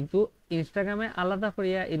 কিন্তু ইনস্টাগ্রামে আলাদা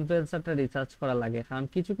করিয়া ইনফ্লুয়েন্সারটা রিসার্চ করা লাগে, কারণ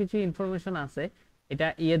কিছু কিছু ইনফরমেশন আছে এটা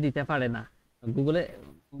দিতে পারে না গুগলে।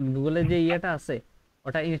 গুগলে যে ইয়েটা আছে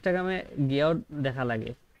ওটা ইনস্টাগ্রামে গিয়েও দেখা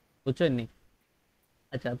লাগে, বুঝছেন নি?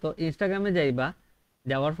 আচ্ছা, তো ইনস্টাগ্রামে যাইবা,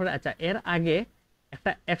 যাওয়ার পরে আচ্ছা এর আগে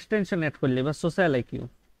একটা এক্সটেনশন এড করলে বা সোশ্যাল আইকিউ,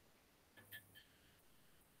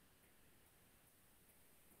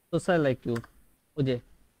 সোশ্যাল আইকিউ ওই যে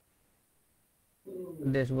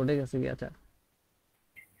ড্যাশবোর্ডে গেছে কি, আচ্ছা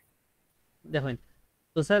দেখেন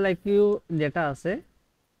সোশ্যাল আইকিউ যেটা আছে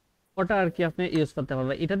ওটা আর কি আপনি ইউজ করতে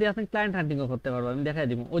পারবেন, এটা দিয়ে আপনি ক্লায়েন্ট হান্টিংও করতে পারবেন। আমি দেখাই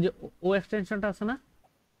দিব ওই যে ও এক্সটেনশনটা আছে না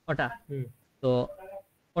ওটা, হুম। তো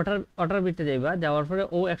ওটার ভিতরে যাইবা, যাওয়ার পরে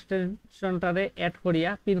ও এক্সটেনশনটারে অ্যাড করিয়া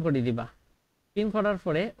পিন করে দিবা। পিন করার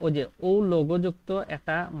পরে ওই যে ও লোগো যুক্ত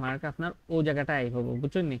একটা মার্ক আপনার ও জায়গাটা আই পাবো,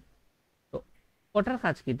 বুঝছেন নি? তো ওটার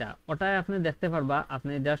কাজ কিটা, ওটাই আপনি দেখতে পারবা।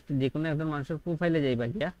 আপনি জাস্ট যে কোনো একজন মানুষের প্রোফাইলে যাইবা,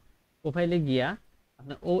 গিয়া প্রোফাইলে গিয়া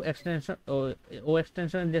আপনি ও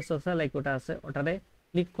এক্সটেনশনের যে সোশ্যাল আইকনটা আছে ওটারে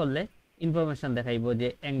ক্লিক করলে ইনফরমেশন দেখাইবো যে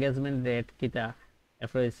এঙ্গেজমেন্ট রেট কিটা,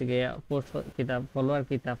 এরপর হচ্ছে গিয়া পোস্ট কিটা, ফলোয়ার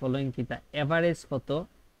কিটা, ফলোইং কিটা, এভারেজ কত,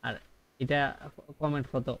 আর এটা কমেন্ট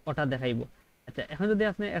কত, ওটা দেখাইবো। আচ্ছা, এখন যদি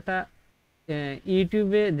আপনি একটা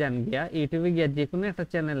ইউটিউবে গিয়া যে কোনো একটা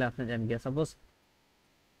চ্যানেলে আপনি যান গিয়া, সাপোজ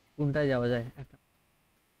কোনটায় যাওয়া যায় একটা,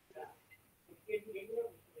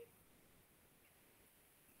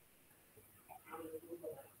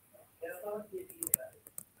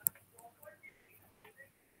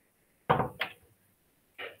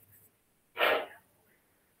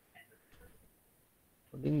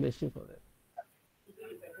 দিন বেশি করে।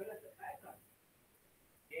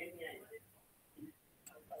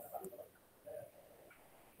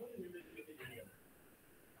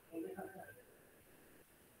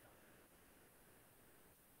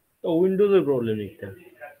 তো উইন্ডোজের প্রবলেম এটা।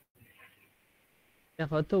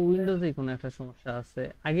 হয়তো উইন্ডোজে কোনো একটা সমস্যা আছে,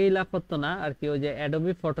 আগেই লাভ করতো না আর কি, ওই যে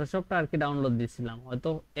অ্যাডোবি ফটোশপটা আর কি ডাউনলোড দিছিলাম, হয়তো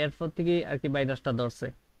এরপর থেকে আর কি ভাইরাসটা ধরছে।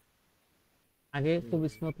 আগে খুব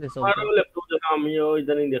স্মুথলি চলতো। আমারও ল্যাপটপ দেখা, আমিও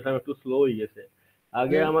ইদানিং দেখলাম একটু স্লো হয়ে গেছে।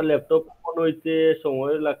 আগে আগে আমার ল্যাপটপ অন হইতে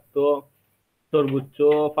সময় লাগতো সর্বোচ্চ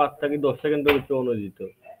 5 থেকে 10 সেকেন্ড হইতে অন হয়ে যেত।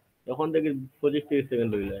 এখন থেকে 25-30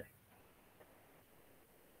 সেকেন্ড হয়ে যায়।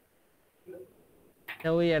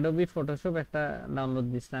 ওই অ্যাডোবি ফটোশপ একটা ডাউনলোড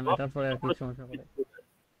দিছিলাম, এটার পরে আর কি সমস্যা করে।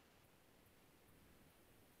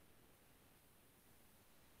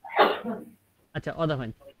 আচ্ছা,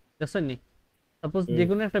 দেখেন দেখছেন নি, সাপোজ যে হুম।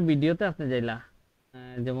 কোনো একটা ভিডিওতে আপনি যাইলা,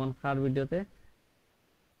 যেমন কার ভিডিওতে,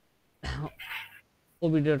 ও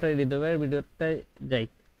ভিডিওটা হৃদয়ের ভিডিওটাই যাই,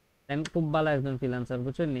 দেন খুব ভালো একজন ফ্রিল্যান্সার,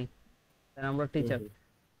 বুঝছেন নি? দেন আমরা টিচার। হুম।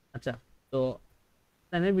 আচ্ছা, তো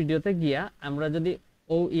দেনের ভিডিওতে গিয়া আমরা যদি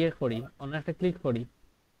ও করি, অন্য একটা ক্লিক করি,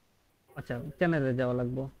 আচ্ছা চ্যানেলে যাওয়া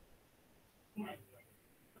লাগবো।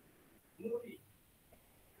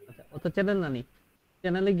 আচ্ছা, ও তো চ্যানেল না নি,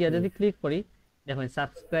 চ্যানেলে গিয়া হুম। যদি ক্লিক করি, দেখুন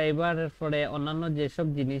সাবস্ক্রাইবারের পরে অন্যান্য যেসব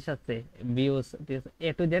জিনিস আছে, views, A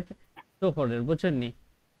to Z show করে, বুঝছেন নি?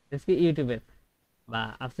 ইউটিউবের। বা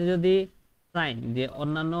আপনি যদি চান যে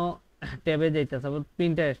অন্যান্য ট্যাবে যাইতে, সাপোজ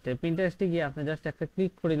প্রিন্টারেস্টে গিয়ে আপনি জাস্ট একটা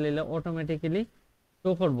ক্লিক করে নিলে অটোমেটিক্যালি শো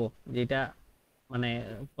করব যেটা মানে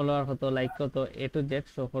ফলোয়ার কত, লাইক কত, A to Z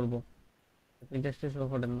শো করব। প্রিন্টারেস্টে শো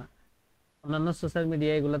করেন না, অন্যান্য সোশ্যাল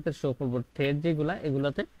মিডিয়া এগুলাতে শো করব, থ্রেড যেগুলা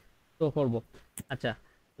এগুলাতে শো করব। আচ্ছা,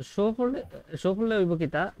 তো শো করলে হইব কি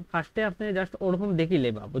তা ফার্স্টে আপনি জাস্ট ওরকম দেখিলে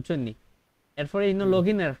বা বুঝছেন নি, এরপরে ইনো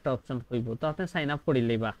লগইনের একটা অপশন হইব, তো আপনি সাইন আপ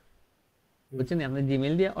করিলেই বা বুঝছেন নি, আপনি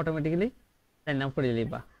জিমেইল দিয়ে অটোমেটিক্যালি সাইন আপ করিলেই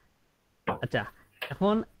বা। আচ্ছা,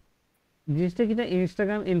 এখন জিনিসটা কিনা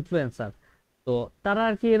ইনস্টাগ্রাম ইনফ্লুয়েন্সার, তো তারা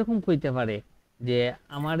আর কি এরকম কইতে পারে যে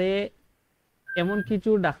আমারে এমন কিছু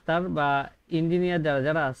ডাক্তার বা ইঞ্জিনিয়ার যারা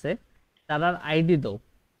যারা আছে তারার আইডি দাও,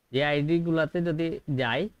 যে আইডি গুলাতে যদি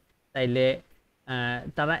যাই তাইলে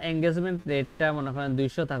তারা এঙ্গেজমেন্ট রেটটা মনে করেন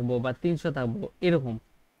 200 থাকবো বা 300 থাকবো এরকম,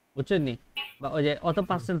 বুঝছেন নি, বা ওই যে অত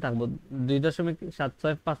পার্সেন্ট থাকবো,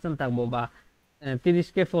 2.76% থাকবো, বা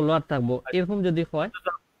 30K ফলোয়ার থাকবো, এরকম যদি হয়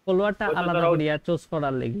ফলোয়ারটা হয়তো আলাদা তারা করিয়া চুজ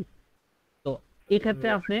করার লাগি। তো এই ক্ষেত্রে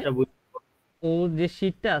আপনি আচ্ছা ও যে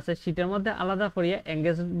শীটটা আছে শীটের মধ্যে আলাদা করিয়া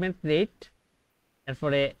এঙ্গেজমেন্ট রেট,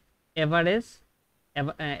 এরপরে এভারেজ,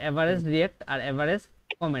 এভারেজ রিয়েক্ট আর এভারেজ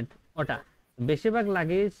কমেন্ট, ওটা বেশিরভাগ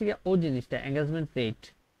লাগিয়েছি ও জিনিসটা এঙ্গেজমেন্ট রেট,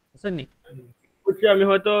 বুঝছেন নি। বুঝছি। আমি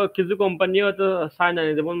হয়তো কিছু কোম্পানি হয়তো চায় না,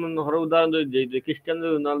 যেমন ধরো উদাহরণ যদি দিই যে ক্রিস্টিয়ানো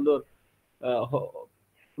রোনালদোর আহ, হ-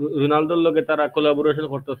 রোনালদোর লগে তারা কোলাবোরেশন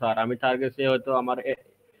করতো স্যার, আমি তার কাছে হয়তো আমার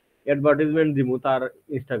অ্যাডভার্টাইজমেন্ট দিব তার হয়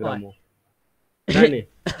ইনস্টাগ্রামও, তাই নি?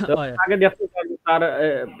 তো হয় আগে দেখতে পারবো তার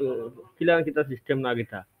কিলার কিতা সিস্টেম না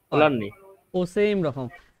কিতা হয় বলার নেই। ও সেম রকম।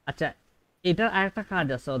 আচ্ছা, এটার আরেকটা কাজ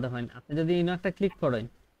আছে ও দেখেন, আপনি যদি ইনো একটা ক্লিক করেন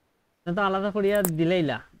তাহলে তো আলাদা করিয়া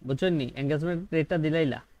দিলাইলা, বুঝছেন নি, এঙ্গেজমেন্ট রেটটা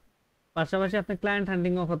দিলাইলা, পাশাপাশি আপনি ক্লায়েন্ট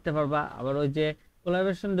হান্টিংও করতে পারবা, আবার ওই যে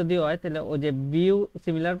কোলাবোরেশন যদি হয় তাহলে ওই যে ভিউ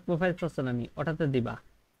সিমিলার প্রোফাইল আছে না নি, ওটাতে দিবা।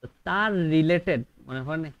 তো তার রিলেটেড মনে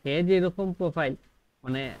করেন হে যে এরকম প্রোফাইল,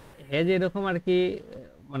 মানে হে যে এরকম আর কি,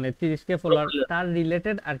 মানে 30K ফলোয়ার, তার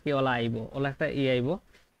রিলেটেড আর কি ওলা আইবো, ওলা একটা আইবো।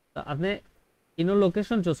 তো আপনি ইনো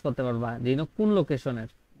লোকেশন চুজ করতে পারবা যে ইনো কোন লোকেশনের,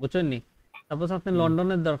 বুঝছেন নি। সাপোজ আপনি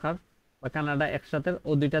লন্ডনের দরকার বা কানাডা একসাথে,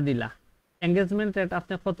 ও দুইটা দিলা। এঙ্গেজমেন্ট রেট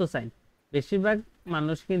আপনি কত চাই, বেশিরভাগ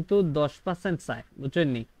মানুষ কিন্তু 10% চায়, বুঝছেন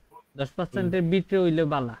নি, 10%-এর ভিতরে হইলে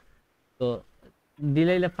বালা। তো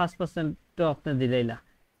দিলাইলা 5% আপনি দিলাইলা,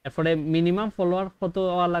 এরপরে মিনিমাম ফলোয়ার কত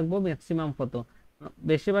হওয়া লাগবে, ম্যাক্সিমাম কত।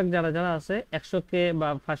 বেশিরভাগ যারা যারা আছে 100K বা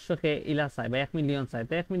 500K ইলা চায় বা 1 মিলিয়ন চায়,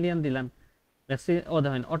 তো 1 মিলিয়ন দিলাম, ও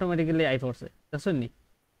দেখেন অটোমেটিক্যালি আই পড়ছে, বুঝছেন নি,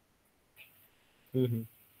 হুম হুম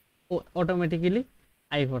অটোমেটিক্যালি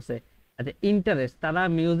আই পড়ছে। আচ্ছা, ইন্টারেস্ট তারা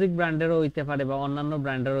মিউজিক ব্র্যান্ডেরও হইতে পারে বা অন্যান্য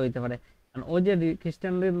ব্র্যান্ডেরও হইতে পারে, কারণ ওই যে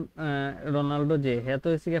ক্রিস্টিয়ানো রোনাল্ডো যে হ্যাঁ তো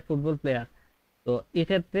হচ্ছে ফুটবল প্লেয়ার, তো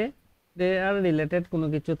এক্ষেত্রে প্লেয়ার রিলেটেড কোনো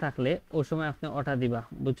কিছু থাকলে ওই সময় আপনি ওটা দিবা,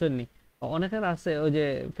 বুঝছেন নি। অনেকের আছে ওই যে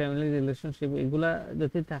ফ্যামিলি রিলেশনশিপ এগুলা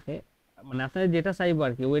যদি থাকে, মানে আপনার যেটা চাইবো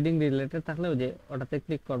আর কি, ওয়েডিং রিলেটেড থাকলে ওই যে ওটাতে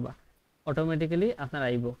ক্লিক করবা, অটোমেটিক্যালি আপনার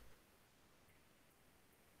আইবো।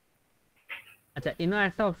 আচ্ছা, ইনো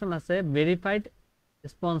একটা অপশন আছে ভেরিফাইড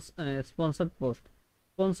স্পন্সর্ড পোস্ট।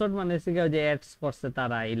 স্পন্সর্ড মানে হচ্ছে গিয়ে ওই যে অ্যাডস করছে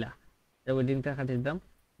তারা আইলা, ওয়েডিংটা খাটিয়ে দিলাম।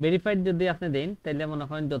 ভেরিফাইড যদি আপনি দেন তাহলে মনে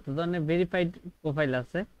করেন যত ধরনের ভেরিফাইড প্রোফাইল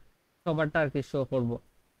আছে সবারটা আর কি শো করবো,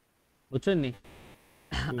 বুঝছেন নি।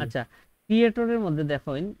 হুম। আচ্ছা, ক্রিয়েটরের মধ্যে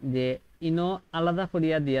দেখেন যে ইনো আলাদা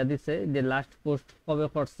করিয়া দিয়া দিছে যে লাস্ট পোস্ট কবে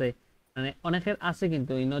করছে, মানে অনেকের আছে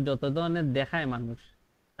কিন্তু ইনো যত ধরনের দেখায় মানুষ,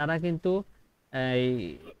 তারা কিন্তু এই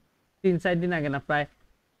 3-4 দিন আগে না, প্রায়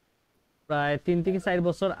প্রায় 3 থেকে 4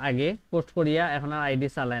 বছর আগে পোস্ট করিয়া এখন আর আইডি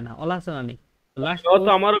চালায় না, ওলা আছে না নি, লাস্ট তো পোস্ট।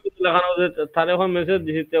 আমারও কিছু দেখানো যে তার এখন মেসেজ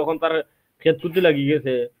দিছে, এখন তার ক্ষেত কুতি লাগি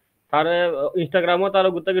গেছে, তার ইনস্টাগ্রামও তার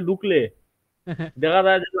গোটাকে ঢুকলে দেখা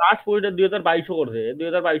যায় যে লাস্ট পোস্ট 2022 করছে,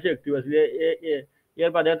 2022 অ্যাক্টিভ আছে,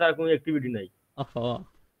 এর বাদে তার কোনো অ্যাক্টিভিটি নাই। ওহো,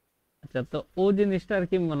 আচ্ছা, তো ও জিনিসটা আর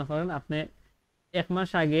কি মনে করেন আপনি 1 মাস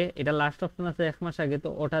আগে, এটা লাস্ট অপশন আছে 1 মাস আগে, তো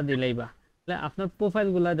ওটা দিলেই বা তাহলে আপনার প্রোফাইল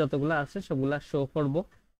গুলা যতগুলা আছে সবগুলা শো করব,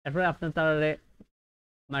 এরপরে আপনি তারে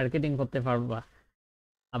মার্কেটিং করতে পারবা।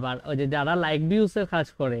 আবার ওই যে যারা লাইক ভিউজ এর কাজ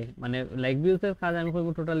করে, মানে লাইক ভিউজ এর কাজ আমি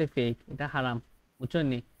কইবো টোটালি ফেক, এটা হারাম, বুঝছেন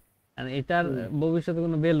নি, কারণ এটার হুম। ভবিষ্যতে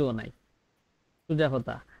কোনো ভ্যালুও নাই, সোজা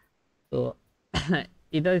কথা। তো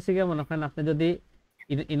এটা হচ্ছে গিয়ে মনে করেন আপনি যদি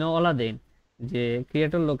ইনোওয়ালা দেন যে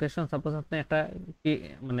ক্রিয়েটর লোকেশন, সাপোজ আপনি একটা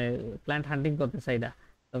মানে ক্লায়েন্ট হান্টিং করতে চাইরা,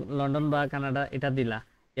 তো লন্ডন বা কানাডা এটা দিলা,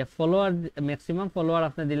 যে ফলোয়ার ম্যাক্সিমাম ফলোয়ার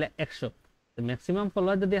আপনি দিলে 100, তো ম্যাক্সিমাম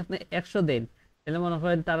ফলোয়ার যদি আপনি 100 দেন তাহলে মনে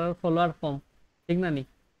করেন তার ফলোয়ার কম, ঠিক না নি।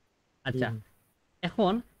 আচ্ছা, হুম।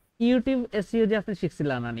 এখন ইউটিউব এসইও যে আপনি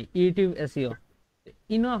শিখছিলেন না নি, ইউটিউব এসইও,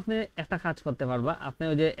 ইনো আপনি একটা কাজ করতে পারবা, আপনি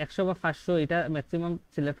ওই যে 100 বা 500 এটা ম্যাক্সিমাম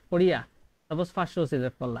সিলেক্ট করিয়া, সাপোজ 500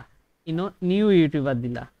 সিলেক্ট করলা, ইনো নিউ ইউটিউবার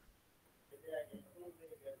দিলা,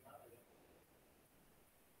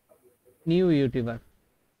 নিউ ইউটিউবার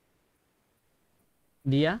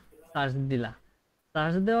দিয়া সার্চ দিলা,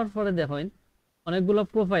 সার্চ দেওয়ার পরে দেখেন অনেকগুলো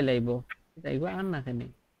প্রোফাইল আইবো, এটা আইবো আর না কেন,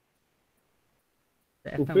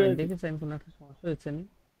 একটা উপরে মিনিট দেখেছেন কোনো একটা সমস্যা হচ্ছে নি।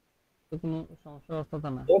 তো কোনো সমস্যা হতো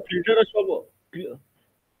না। তো ফিল্টারে সব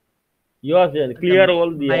ইয়ে আছে ক্লিয়ার অল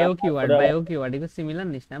দিয়া তারপরে বায়ো কিওয়ার্ড এগুলো সিমিলার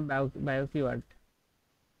নিস না, বায়ো কিওয়ার্ড।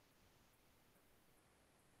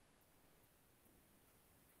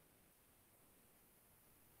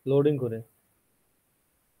 লোডিং করে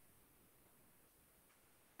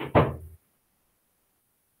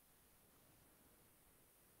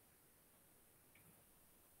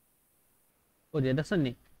ও যে এটা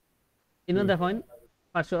শুননি ইনো দেখেন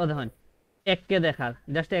 500 দেখেন 1K দেখার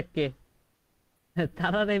জাস্ট 1K।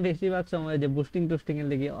 তারারে বেশিরভাগ সময় যে বুস্টিং টুস্টিং এর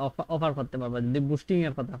লাগি অফার করতে পারবা যদি বুস্টিং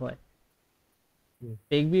এর কথা হয়।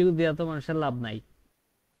 ফেক ভিউ দিয়া তো মানুষের লাভ নাই।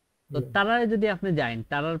 তো তারা যদি আপনি যান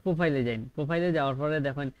তারার প্রোফাইলে যান, প্রোফাইলে যাওয়ার পরে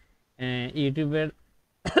দেখেন ইউটিউবের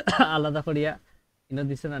আলাদা করিয়া ইনো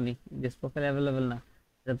দিছে না নি দিস প্রোফাইল অ্যাভেলেবল না,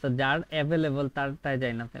 তো যার অ্যাভেলেবল তারটাই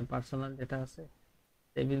যাই না, আপনি পার্সোনাল যেটা আছে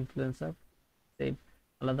সেভ ইনফ্লুয়েন্সার সেভ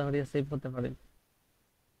আলাদা করিয়া সেভ করতে পারেন।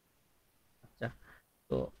 আচ্ছা,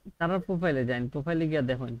 তো তারার প্রোফাইলে যান, প্রোফাইলে গিয়া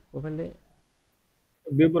দেখেন প্রোফাইলে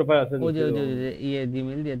ভিউ প্রোফাইল আছে ও যে নিচে ওই যে ইয়ে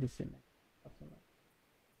জিমেইল দিয়ে দিচ্ছে না।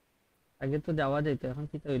 আগে তো যাওয়া যাইতো, এখন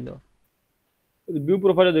কি তো হইলো? ভিউ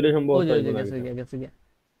প্রোফাইলে দিলে ও সম্ভব যে ওই চাইবো যে না গেছে এটা গিয়া গেছে গিয়া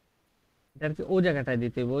এটা আর কি ও জায়গাটায়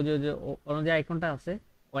দিতে হবে, ও যে ওর যে আইকনটা আছে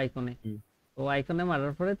ও আইকনে, ও আইকনে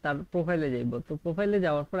মারার পরে তার প্রোফাইলে যাইবো। তো প্রোফাইলে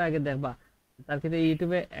যাওয়ার পরে আগে দেখবা তার কিন্তু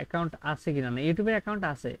ইউটিউবে অ্যাকাউন্ট আছে কিনা, না ইউটিউবে অ্যাকাউন্ট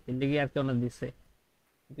আছে এর লিগে আর কেউ দিচ্ছে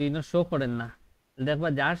কিন্তু ইনো শো করেন না। দেখবা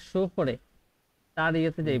যার শো করে তার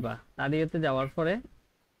ইয়েতে যাইবা, তার ইয়েতে যাওয়ার পরে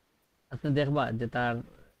আপনি দেখবা যে তার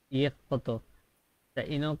ইয়ে কত,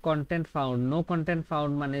 ইনো content found, no content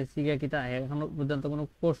found মানে সিগা কিটা এখনো পর্যন্ত কোনো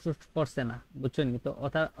কোর্স করছে না, বুঝছেন নি? তো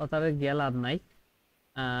ওটারে গিয়া লাভ নাই।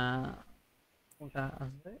 ওটা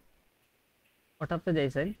আছে ওটাতে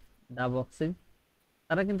যাইছেন দা বক্সিং,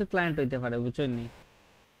 তারা কিন্তু ক্লায়েন্ট হইতে পারে, বুঝছেন নি?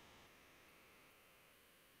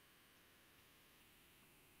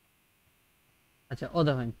 আচ্ছা ও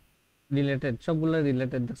দেখেন রিলেটেড সবগুলো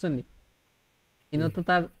রিলেটেড, দেখছেন নি? ইনো তো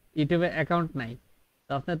তার ইউটিউবে অ্যাকাউন্ট নাই,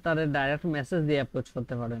 তো আপনি তারে ডাইরেক্ট মেসেজ দিয়ে অ্যাপ্রোচ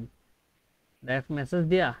করতে পারেন, ডাইরেক্ট মেসেজ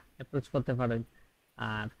দিয়া অ্যাপ্রোচ করতে পারেন।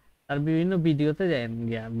 আর তার বিভিন্ন ভিডিওতে যান,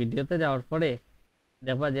 গিয়া ভিডিওতে যাওয়ার পরে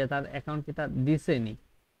দেখবা যে তার অ্যাকাউন্ট কি তার দিছে নি,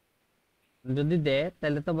 যদি দেয়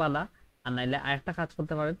তাহলে তো বালা, আর নাইলে আরেকটা কাজ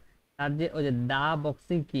করতে পারেন তার যে ওই যে দা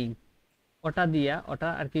বক্সিং কিং ওটা দিয়া ওটা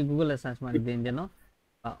আর কি গুগলে সার্চ মারি দিন যেন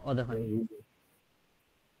ও দেখেন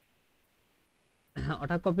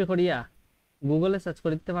ওটা কপি করিয়া গুগলে সার্চ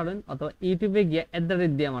করতে পারেন অথবা ইউটিউবে গিয়া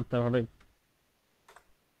 @ দিয়ে মারতে পারেন।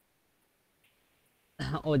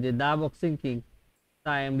 ও যে দা বক্সিং কিং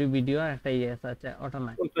তা এমডি ভিডিও একটা ইয়ে আছে, আচ্ছা ওটা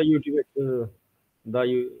নাই। কোনটা ইউটিউবে দা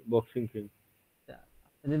বক্সিং কিং আচ্ছা,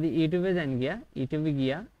 আপনি যদি ইউটিউবে যান গিয়া ইউটিউবে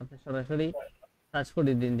গিয়া আপনি সরাসরি সার্চ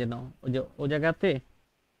করে দিন যেন ওই যে ও জায়গাতে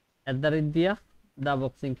দিয়া দা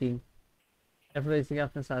বক্সিং কিং, এরপরে এসে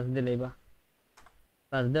আপনি সার্চ দিলেই বা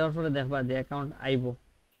সার্চ দেওয়ার পরে দেখবা যে অ্যাকাউন্ট আইবো,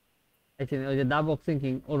 ওই যে দা বক্সিং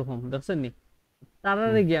কিং ওরকম দেখছেন নি?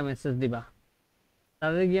 তারারে গিয়া মেসেজ দিবা,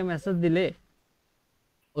 তারারে গিয়া মেসেজ দিলে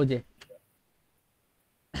ওই যে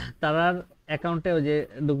তারার অ্যাকাউন্টে ওই যে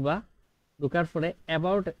ঢুকবা, ঢুকার পরে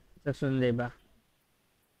অ্যাবাউট সেকশন যাইবা,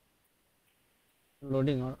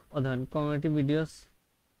 লোডিং ও ধরেন কমিউনিটি ভিডিওস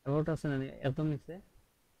অ্যাবাউট আছে না একদম নিচে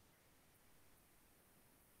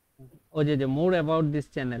ওই যে মোর অ্যাবাউট দিস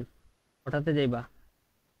চ্যানেল ওটাতে যাইবা,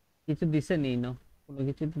 কিছু দিছে নি নো, কোনো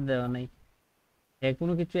কিছু তো দেওয়া নাই,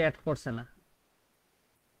 কোনো কিছু অ্যাড করছে না,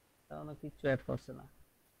 কোনো কিছু অ্যাড করছে না।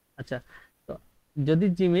 আচ্ছা, তো যদি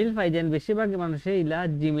জিমেইল পাই যান বেশিরভাগ মানুষে ইলা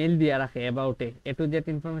জিমেইল দিয়া রাখে অ্যাবাউটে A to Z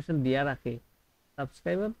ইনফরমেশন দিয়া রাখে,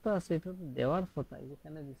 সাবস্ক্রাইবার তো আছে এটা তো দেওয়ার কথা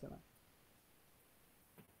এখানে দিছে না।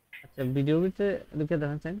 আচ্ছা ভিডিওর ভিতরে ঢুকে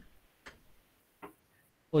দেখেন চাই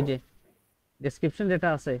ওই যে ডেসক্রিপশন যেটা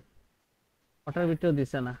আছে ওটার ভিতরেও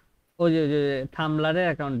দিছে না, ওই যে থামলারের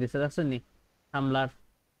অ্যাকাউন্ট দিছে দেখছেন নি? থামলার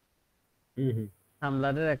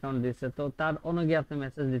থামলারের অ্যাকাউন্ট দিছে, তো তার অনুযায়ী আপনি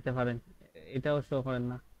মেসেজ দিতে পারেন, এটাও শো করেন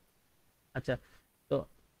না। আচ্ছা, তো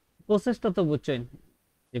প্রসেসটা তো বুঝছেন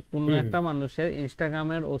যে কোন একটা মানুষের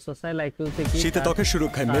ইনস্টাগ্রামের ও সোশ্যাল আইকিউ থেকে শীতে ত্বকের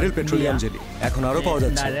সুরক্ষায় মেরিল পেট্রোলিয়াম জেলি এখন আরো পাওয়া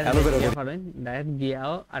যাচ্ছে অ্যালোভেরা ডাইরেক্ট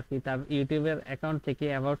গিয়াও আর কি তার ইউটিউবের অ্যাকাউন্ট থেকে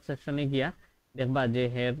অ্যাবাউট সেকশনে গিয়া দেখবা যে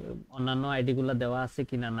হের অন্যান্য আইডি গুলা দেওয়া আছে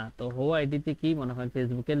কিনা, না তো হো আইডিতে কি মনে হয়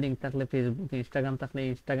ফেসবুকের লিংক থাকলে ফেসবুক, ইনস্টাগ্রাম থাকলে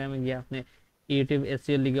ইনস্টাগ্রামে গিয়ে আপনি ইউটিউব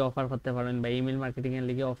এসইও এর লিগে অফার করতে পারেন বা ইমেল মার্কেটিং এর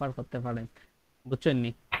লিগে অফার করতে পারেন, বুঝছেন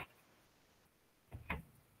নি?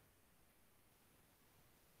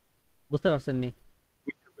 বুঝতে পারছেন নি?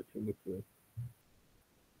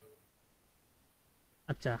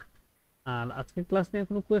 আচ্ছা, আর আজকের ক্লাস নিয়ে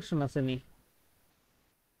কোনো কোয়েশ্চন আছে নি?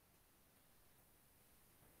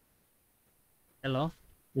 হ্যালো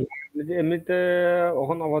এমনিতে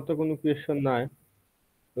এখন আপাতত কোনো কোয়েশ্চন নাই।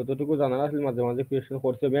 যতটুকু জানার আছে মাঝে মাঝে কোয়েশ্চেন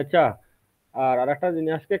করছে আমি। আচ্ছা, আর আরেকটা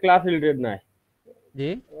জিনিস, আজকে ক্লাস রিলেটেড নাই, জি,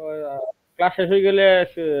 ক্লাস শেষ হয়ে গেলে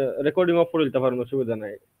রেকর্ডিং অফ করে দিতে পারেন, অসুবিধা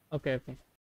নাই। ওকে ওকে।